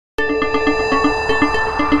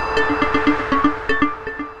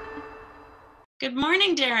Good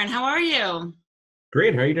morning, Darin. How are you?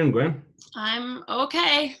 Great. How are you doing, Gwen? I'm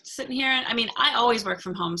okay. Sitting here. I always work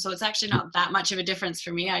from home, so it's actually not that much of a difference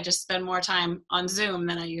for me. I just spend more time on Zoom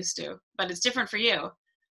than I used to, but it's different for you.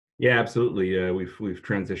 Yeah, absolutely. We've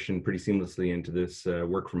transitioned pretty seamlessly into this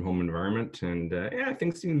work from home environment, and yeah,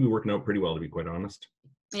 things seem to be working out pretty well, to be quite honest.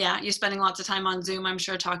 Yeah, you're spending lots of time on Zoom, I'm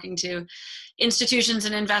sure, talking to institutions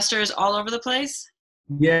and investors all over the place.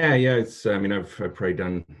 Yeah. I've probably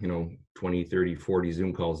done 20, 30, 40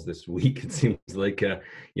 Zoom calls this week. It seems like I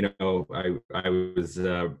was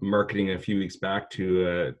marketing a few weeks back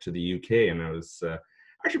to the UK, and I was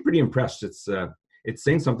actually pretty impressed. It's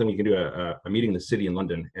saying something we can do a meeting in the city in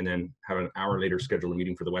London and then have an hour later schedule a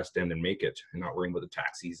meeting for the West End and make it, and not worrying about the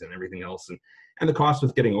taxis and everything else and the cost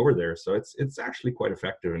of getting over there. So it's actually quite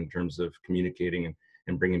effective in terms of communicating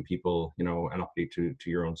and bringing people an update to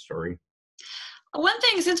your own story. One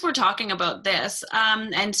thing, since we're talking about this,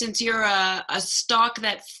 and since you're a stock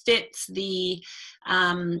that fits that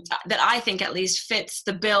I think at least fits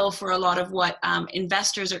the bill for a lot of what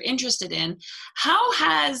investors are interested in,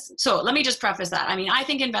 so let me just preface that. I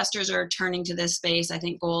think investors are turning to this space. I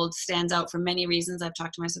think gold stands out for many reasons. I've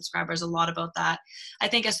talked to my subscribers a lot about that. I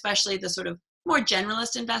think especially the sort of more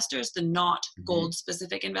generalist investors, the not gold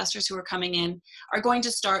specific investors who are coming in, are going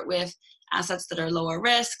to start with assets that are lower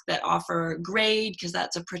risk, that offer grade because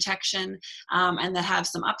that's a protection, and that have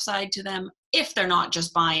some upside to them if they're not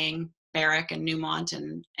just buying Barrick and Newmont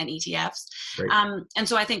and ETFs. Right. And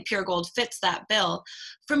so I think pure gold fits that bill.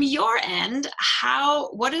 From your end,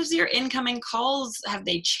 what is your incoming calls? Have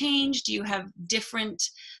they changed? Do you have different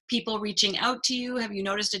people reaching out to you? Have you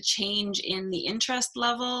noticed a change in the interest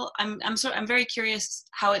level? I'm very curious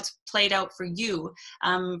how it's played out for you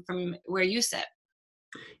from where you sit.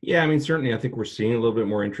 Yeah, certainly, I think we're seeing a little bit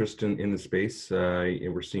more interest in the space.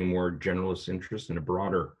 We're seeing more generalist interest in a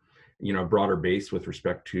broader base with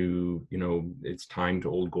respect to, it's time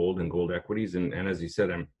to old gold and gold equities. And as you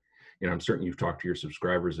said, I'm certain you've talked to your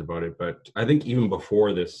subscribers about it, but I think even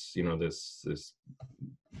before this, this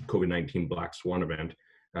COVID-19 Black Swan event,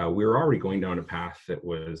 we were already going down a path that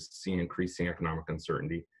was seeing increasing economic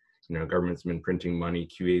uncertainty. Government's been printing money.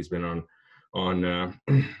 QA's been on on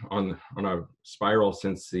a spiral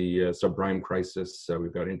since the subprime crisis.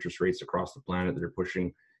 We've got interest rates across the planet that are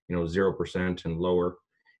pushing 0% and lower,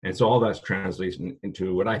 and so all that's translating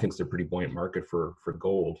into what I think is a pretty buoyant market for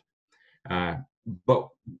gold. But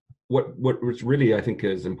what's really, I think,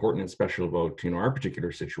 is important and special about our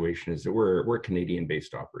particular situation is that we're a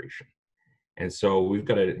Canadian-based operation, and so we've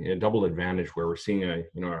got a double advantage where we're seeing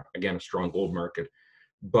again a strong gold market.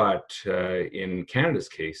 But in Canada's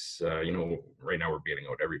case, right now we're beating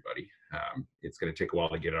out everybody. It's going to take a while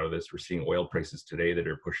to get out of this. We're seeing oil prices today that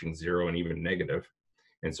are pushing zero and even negative.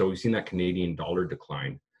 And so we've seen that Canadian dollar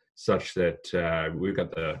decline such that we've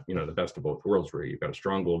got the best of both worlds, where you've got a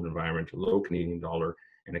strong gold environment, a low Canadian dollar,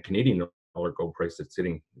 and a Canadian dollar gold price that's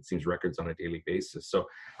hitting, it seems, records on a daily basis. So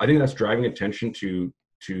I think that's driving attention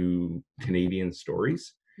to Canadian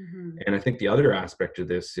stories. And I think the other aspect of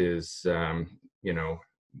this is,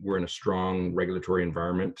 we're in a strong regulatory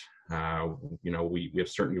environment. We have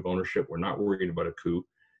certainty of ownership. We're not worried about a coup.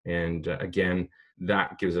 And again,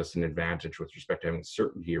 that gives us an advantage with respect to having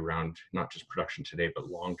certainty around not just production today, but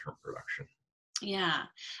long-term production. Yeah.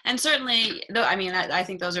 And certainly, though, I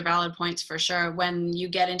think those are valid points for sure. When you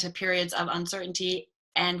get into periods of uncertainty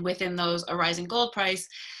and within those a rising gold price,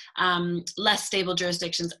 less stable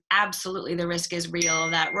jurisdictions, absolutely the risk is real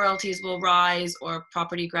that royalties will rise or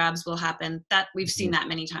property grabs will happen. That we've seen that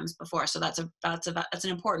many times before. So that's an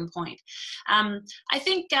important point. I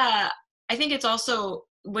think it's also,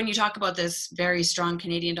 when you talk about this very strong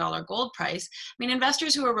Canadian dollar gold price,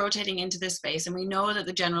 investors who are rotating into this space, and we know that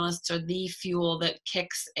the generalists are the fuel that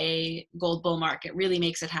kicks a gold bull market, really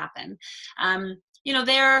makes it happen.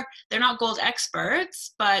 They're not gold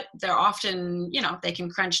experts, but they're often, they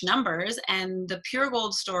can crunch numbers, and the pure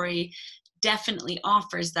gold story definitely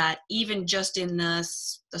offers that, even just in the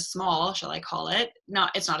small, shall I call it?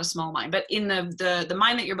 It's not a small mine, but in the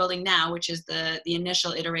mine that you're building now, which is the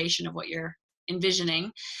initial iteration of what you're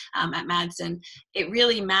envisioning at Madsen, it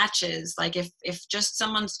really matches. Like if just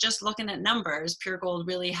someone's just looking at numbers, pure gold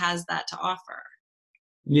really has that to offer.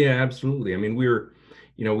 Yeah, absolutely. We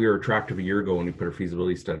were attractive a year ago when we put our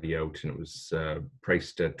feasibility study out, and it was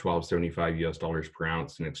priced at $12.75 US per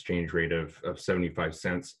ounce, an exchange rate of 75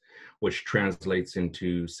 cents, which translates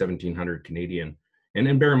into 1,700 Canadian. And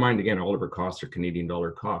then bear in mind, again, all of our costs are Canadian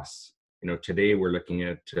dollar costs. Today we're looking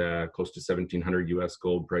at close to 1,700 US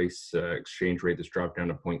gold price, exchange rate that's dropped down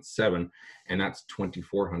to 0.7, and that's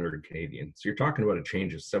 2,400 Canadian. So you're talking about a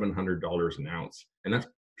change of $700 an ounce, and that's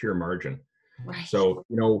pure margin. Right. So,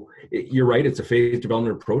 you're right. It's a phased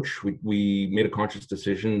development approach. We made a conscious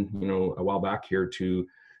decision, a while back here to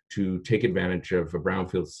take advantage of a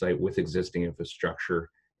brownfield site with existing infrastructure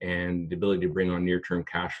and the ability to bring on near-term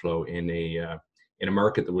cash flow in a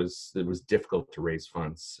market that was difficult to raise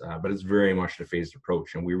funds. But it's very much a phased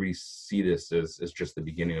approach, and we really see this as just the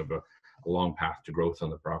beginning of a long path to growth on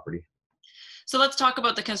the property. So let's talk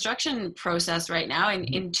about the construction process right now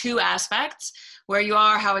in two aspects: where you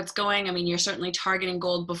are, how it's going. I mean, you're certainly targeting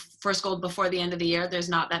first gold before the end of the year. There's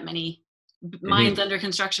not that many mines under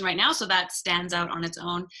construction right now, so that stands out on its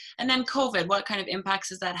own. And then COVID, what kind of impacts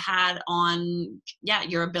has that had on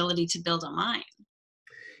your ability to build a mine?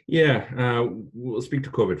 Yeah, we'll speak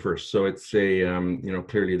to COVID first. So it's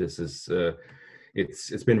clearly this is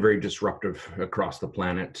it's been very disruptive across the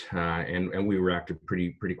planet, and we reacted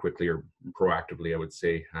pretty quickly, or proactively, I would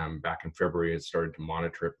say. Back in February, it started to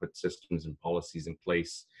monitor it, put systems and policies in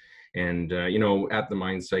place, and at the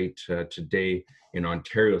mine site today in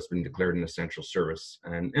Ontario, it's been declared an essential service,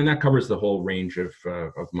 and that covers the whole range of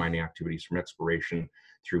mining activities, from exploration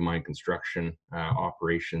through mine construction,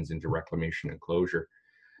 operations into reclamation and closure.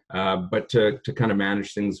 But to kind of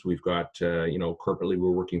manage things, we've got, corporately,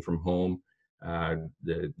 we're working from home.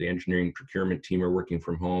 The engineering procurement team are working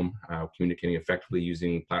from home, communicating effectively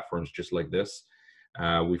using platforms just like this.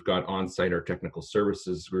 We've got on-site our technical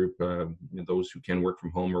services group. Those who can work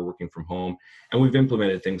from home are working from home. And we've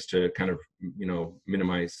implemented things to kind of,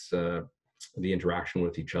 minimize the interaction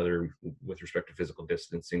with each other with respect to physical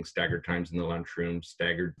distancing, staggered times in the lunchroom,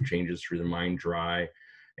 staggered changes through the mine dry,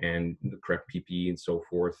 and the correct PPE and so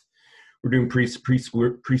forth. We're doing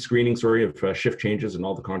pre-screening, of shift changes and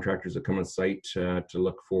all the contractors that come on site to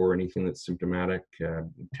look for anything that's symptomatic,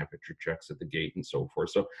 temperature checks at the gate and so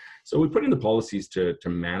forth. So we put in the policies to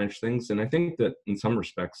manage things. And I think that in some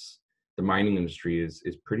respects, the mining industry is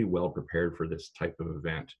pretty well prepared for this type of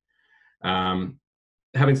event.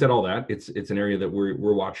 Having said all that, it's an area that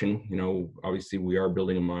we're watching. Obviously we are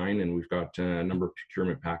building a mine, and we've got a number of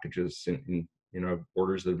procurement packages in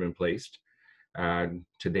orders that have been placed.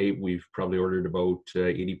 To date, we've probably ordered about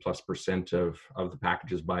 80+% of the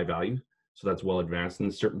packages by value. So that's well advanced,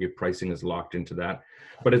 and certainly pricing is locked into that.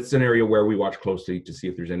 But it's an area where we watch closely to see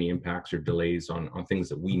if there's any impacts or delays on things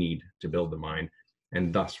that we need to build the mine.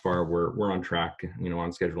 And thus far, we're on track,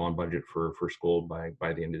 on schedule, on budget for first gold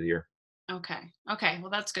by the end of the year. Okay. Well,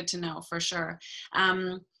 that's good to know for sure.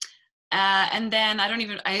 And then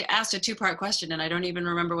I asked a two-part question, and I don't even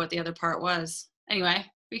remember what the other part was. Anyway,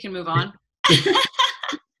 we can move on.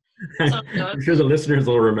 So I'm sure the listeners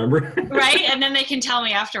will remember. Right? And then they can tell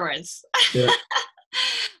me afterwards. Yeah.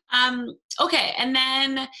 Okay. And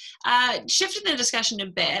then shifting the discussion a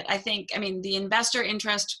bit, the investor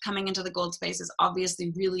interest coming into the gold space is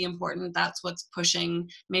obviously really important. That's what's pushing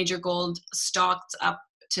major gold stocks up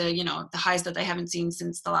to the highs that they haven't seen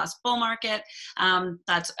since the last bull market.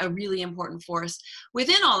 That's a really important force.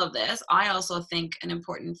 Within all of this, I also think an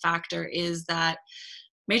important factor is that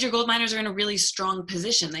major gold miners are in a really strong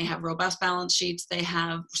position. They have robust balance sheets. They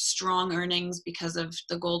have strong earnings because of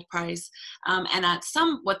the gold price. And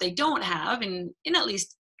what they don't have, in at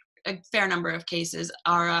least a fair number of cases,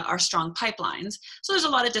 are strong pipelines. So there's a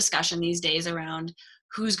lot of discussion these days around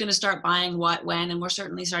who's going to start buying what, when, and we're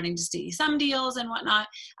certainly starting to see some deals and whatnot.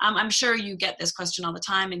 I'm sure you get this question all the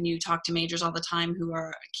time, and you talk to majors all the time who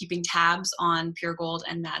are keeping tabs on Pure Gold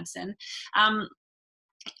and Madsen.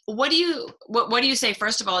 What do you say,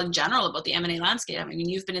 first of all, in general, about the M&A landscape? I mean,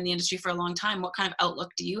 you've been in the industry for a long time. What kind of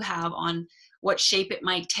outlook do you have on what shape it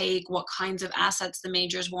might take, what kinds of assets the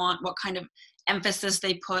majors want, what kind of emphasis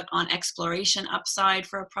they put on exploration upside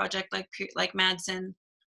for a project like Madsen?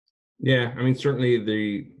 Yeah, I mean, certainly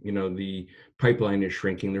the pipeline is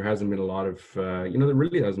shrinking. There hasn't been a lot of, there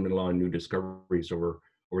really hasn't been a lot of new discoveries over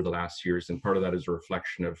the last years. And part of that is a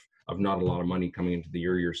reflection of not a lot of money coming into the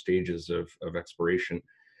earlier stages of exploration.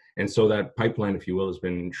 And so that pipeline, if you will, has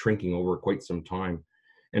been shrinking over quite some time.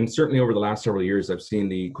 And certainly over the last several years, I've seen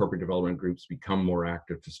the corporate development groups become more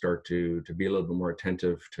active, to start to be a little bit more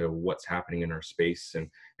attentive to what's happening in our space,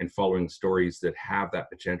 and following stories that have that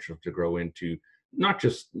potential to grow into not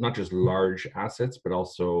just large assets, but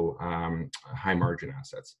also high margin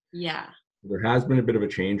assets. Yeah. There has been a bit of a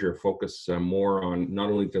change or focus more on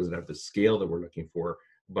not only does it have the scale that we're looking for,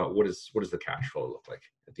 but what does the cash flow look like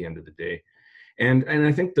at the end of the day. And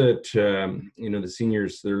I think that the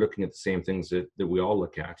seniors, they're looking at the same things that we all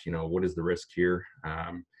look at. What is the risk here?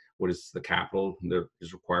 What is the capital that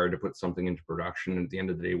is required to put something into production? And at the end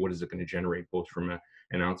of the day, what is it going to generate, both from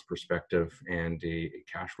an ounce perspective and a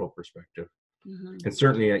cash flow perspective? Mm-hmm. And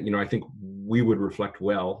certainly, I think we would reflect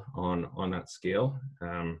well on that scale.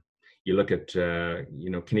 You look at,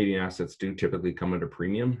 Canadian assets do typically come at a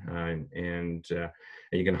premium, and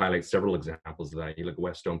you can highlight several examples of that. You look at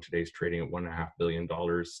Wesdome today's trading at $1.5 billion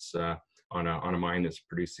on a mine that's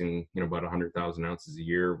producing, about 100,000 ounces a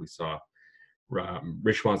year. We saw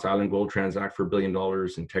Richmont's Island Gold transact for $1 billion.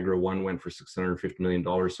 Integra One went for $650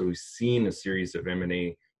 million. So we've seen a series of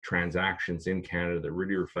M&A transactions in Canada that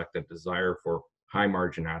really reflect that desire for high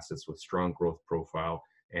margin assets with strong growth profile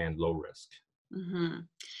and low risk. Mm-hmm.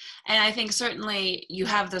 And I think certainly you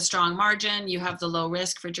have the strong margin, you have the low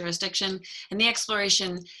risk for jurisdiction, and the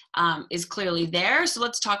exploration is clearly there. So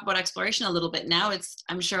let's talk about exploration a little bit now.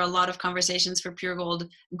 I'm sure a lot of conversations for Pure Gold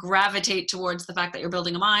gravitate towards the fact that you're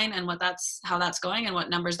building a mine and how that's going and what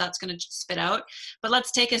numbers that's going to spit out. But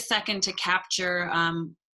let's take a second to capture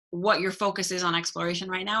what your focus is on exploration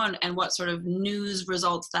right now, and what sort of news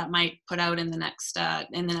results that might put out in the next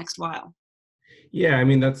while. Yeah, I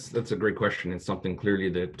mean, that's a great question. It's something clearly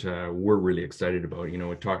that we're really excited about.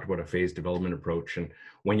 We talked about a phased development approach, and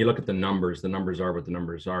when you look at the numbers are what the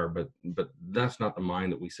numbers are, but that's not the mine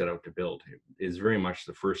that we set out to build. It is very much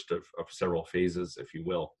the first of several phases, if you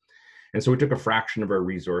will. And so we took a fraction of our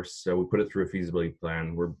resource, so we put it through a feasibility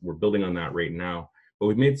plan. We're building on that right now, but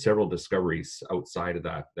we've made several discoveries outside of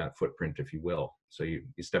that footprint, if you will. So you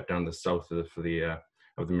step down the south of the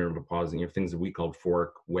mineral deposit, and you have things that we called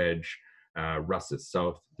Fork, Wedge, Russet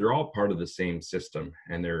South. They're all part of the same system,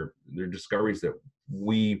 and they're discoveries that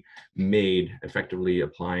we made effectively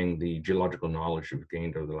applying the geological knowledge we've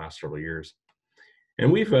gained over the last several years. And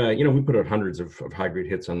we've we put out hundreds of high grade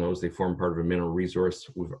hits on those. They form part of a mineral resource.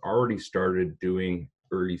 We've already started doing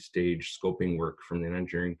early stage scoping work from an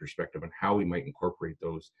engineering perspective on how we might incorporate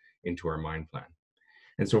those into our mine plan.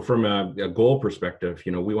 And so from a goal perspective,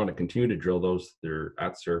 we want to continue to drill those. They're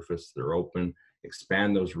at surface, they're open,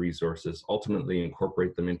 expand those resources, ultimately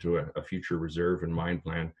incorporate them into a future reserve and mine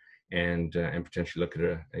plan, and potentially look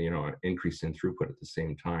at an increase in throughput at the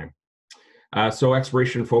same time. So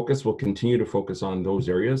exploration focus will continue to focus on those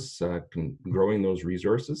areas, growing those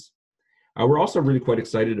resources. We're also really quite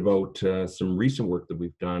excited about some recent work that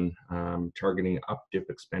we've done targeting up-dip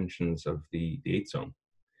expansions of the 8 zone.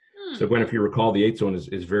 So Gwen, if you recall, the 8 zone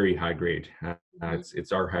is very high grade.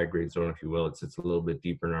 It's our high grade zone, if you will. It's a little bit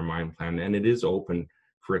deeper in our mine plan, and it is open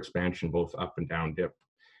for expansion both up and down dip.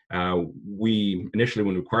 We initially,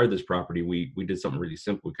 when we acquired this property, we did something really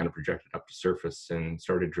simple. We kind of projected up to surface and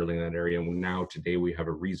started drilling that area. And now today we have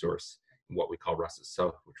a resource in what we call Russet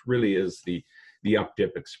South, which really is the up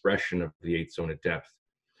dip expression of the 8 zone at depth.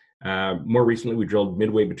 More recently, we drilled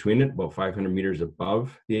midway between it, about 500 meters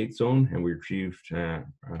above the 8 zone, and we achieved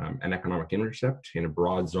an economic intercept in a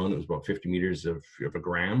broad zone that was about 50 meters of a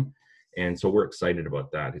gram. And so we're excited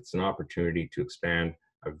about that. It's an opportunity to expand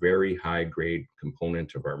a very high grade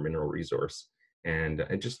component of our mineral resource. And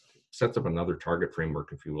it just sets up another target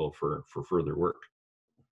framework, if you will, for further work.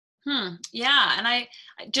 Yeah. And I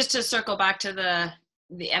just to circle back to the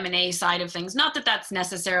M&A side of things, not that that's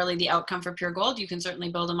necessarily the outcome for Pure Gold. You can certainly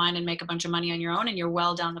build a mine and make a bunch of money on your own, and you're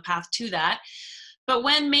well down the path to that. But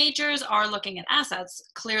when majors are looking at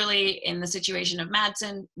assets, clearly in the situation of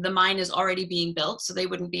Madsen, the mine is already being built, so they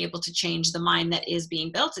wouldn't be able to change the mine that is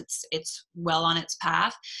being built. It's well on its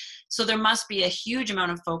path. So there must be a huge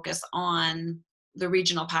amount of focus on the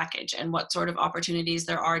regional package and what sort of opportunities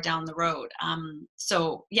there are down the road.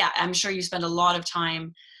 So yeah, I'm sure you spend a lot of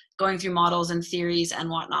time going through models and theories and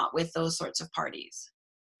whatnot with those sorts of parties.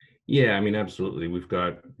 Yeah, I mean, absolutely. We've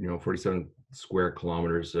got 47 square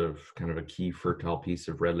kilometers of kind of a key fertile piece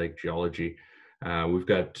of Red Lake geology. We've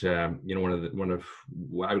got one of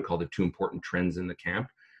what I would call the two important trends in the camp,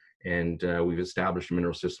 and we've established a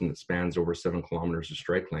mineral system that spans over 7 kilometers of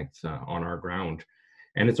strike length on our ground,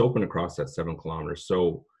 and it's open across that 7 kilometers.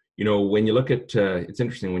 So when you look at it's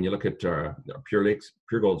interesting when you look at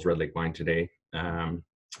Pure Gold's Red Lake mine today,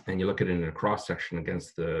 and you look at it in a cross section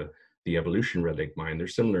against the Evolution Red Lake mine, they're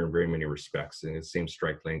similar in very many respects. The same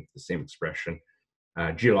strike length, the same expression.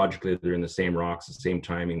 Geologically, they're in the same rocks, the same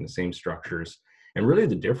timing, the same structures. And really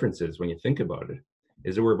the difference is, when you think about it,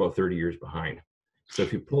 is that we're about 30 years behind. So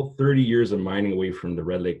if you pull 30 years of mining away from the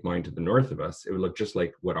Red Lake mine to the north of us, it would look just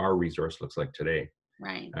like what our resource looks like today.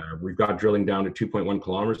 Right. We've got drilling down to 2.1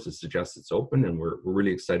 kilometers to suggest it's open, and we're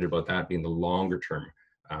really excited about that being the longer term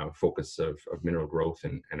focus of mineral growth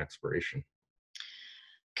and exploration.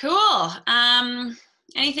 Cool.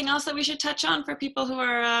 Anything else that we should touch on for people who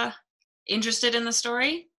are interested in the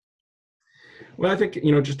story? Well, I think,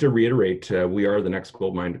 just to reiterate, we are the next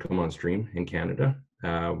gold mine to come on stream in Canada.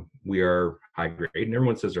 We are high grade, and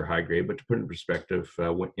everyone says they're high grade, but to put it in perspective,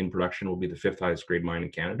 in production will be the 5th highest grade mine in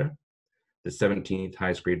Canada, the 17th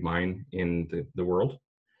highest grade mine in the world.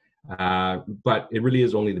 But it really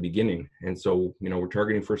is only the beginning. And so, we're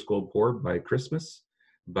targeting first gold pour by Christmas,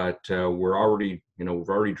 but we're already, we've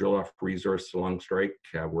already drilled off resource along strike.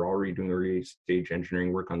 We're already doing early stage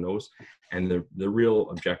engineering work on those. And the real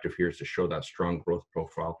objective here is to show that strong growth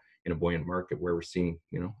profile in a buoyant market where we're seeing,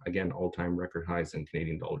 again, all-time record highs in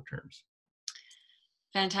Canadian dollar terms.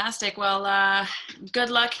 Fantastic. Well, good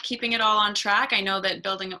luck keeping it all on track. I know that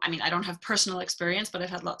building, I mean, I don't have personal experience, but I've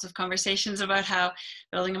had lots of conversations about how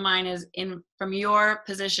building a mine from your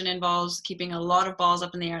position, involves keeping a lot of balls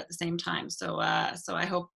up in the air at the same time. So I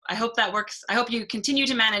hope that works. I hope you continue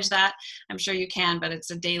to manage that. I'm sure you can, but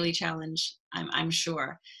it's a daily challenge, I'm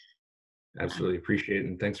sure. Absolutely. Appreciate it.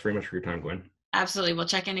 And thanks very much for your time, Gwen. Absolutely. We'll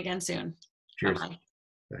check in again soon. Cheers.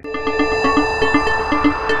 Bye-bye.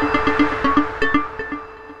 Bye.